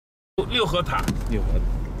六合塔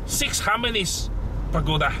，6 harmonies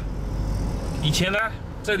Pagoda。以前呢，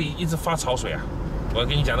这里一直发潮水啊。我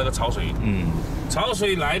跟你讲那个潮水，潮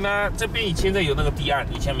水来呢，这边以前有那个堤岸，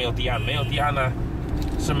以前没有堤岸，没有堤岸呢，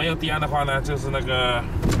是没有堤岸的话呢，就是那个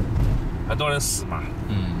很多人死嘛。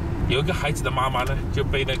有一个孩子的妈妈呢，就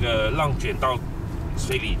被那个浪卷到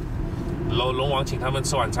水里，龙王请他们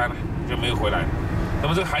吃晚餐了，就没有回来。那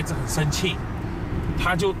么这个孩子很生气，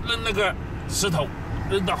他就扔那个石头，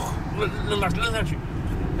扔下去，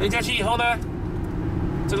扔下去以后呢，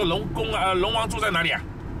这个龙王住在哪里啊？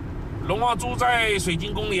龙王住在水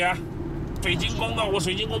晶宫里啊，水晶宫啊，我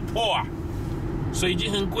水晶宫破啊，水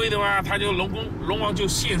晶很贵的嘛，他就龙王就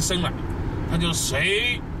现身了，他就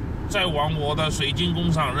谁在往我的水晶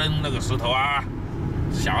宫上扔那个石头啊？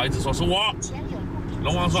小孩子说是我，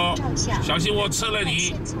龙王说小心我吃了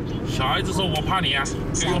你，小孩子说我怕你啊，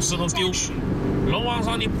就用石头丢。龙王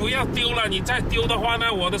说你不要丢了，你再丢的话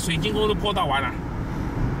呢，我的水晶宫都破到完了。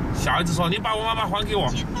小孩子说你把我妈妈还给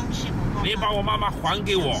我。你把我妈妈还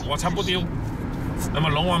给我，我才不丢。那么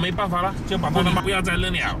龙王没办法了，就把他的妈妈不要再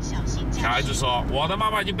扔了。小孩子说：“我的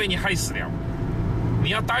妈妈已经被你害死了，你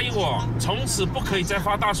要答应我，从此不可以再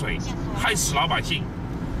发大水，害死老百姓。”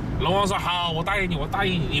龙王说：“好，我答应你，我答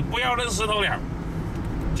应你，你不要扔石头了。”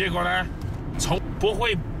结果呢，不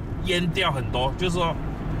会淹掉很多，就是说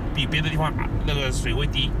比别的地方那个水位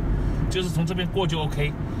低，就是从这边过就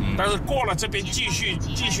OK。但是过了这边继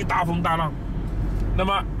续大风大浪，那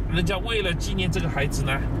么。人家为了纪念这个孩子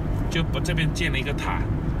呢，就把这边建了一个塔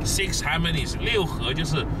 ，6 harmonies 6合就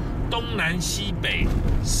是东南西北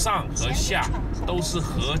上和下都是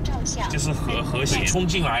河，就是河水冲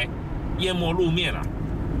进来，淹没路面了。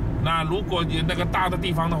那如果有那个大的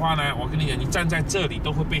地方的话呢，我跟你讲，你站在这里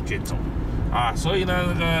都会被卷走，啊，所以呢，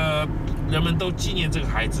那个人们都纪念这个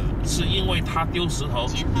孩子，是因为他丢石头，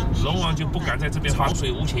龙王就不敢在这边潮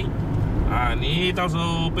水无情。啊，你到时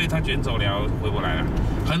候被他卷走了，回不来了。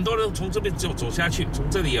很多人从这边走下去，从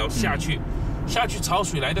这里要下去，下去潮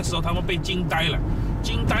水来的时候，他们被惊呆了，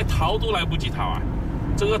惊呆逃都来不及逃啊！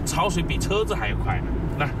这个潮水比车子还要快。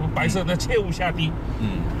那白色的切勿下堤，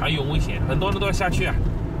还有危险，很多人都要下去啊。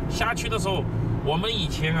下去的时候，我们以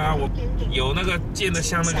前啊，我有那个建的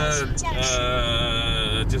像那个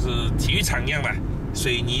就是体育场一样的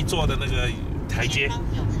水泥做的那个台阶。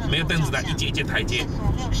没有凳子的，一节一节台阶，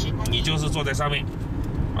你就是坐在上面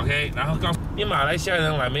 ，OK， 然后告诉你马来西亚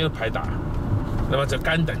人来没有牌打，那么就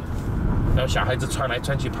干等，然后小孩子穿来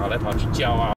穿去，跑来跑去叫啊。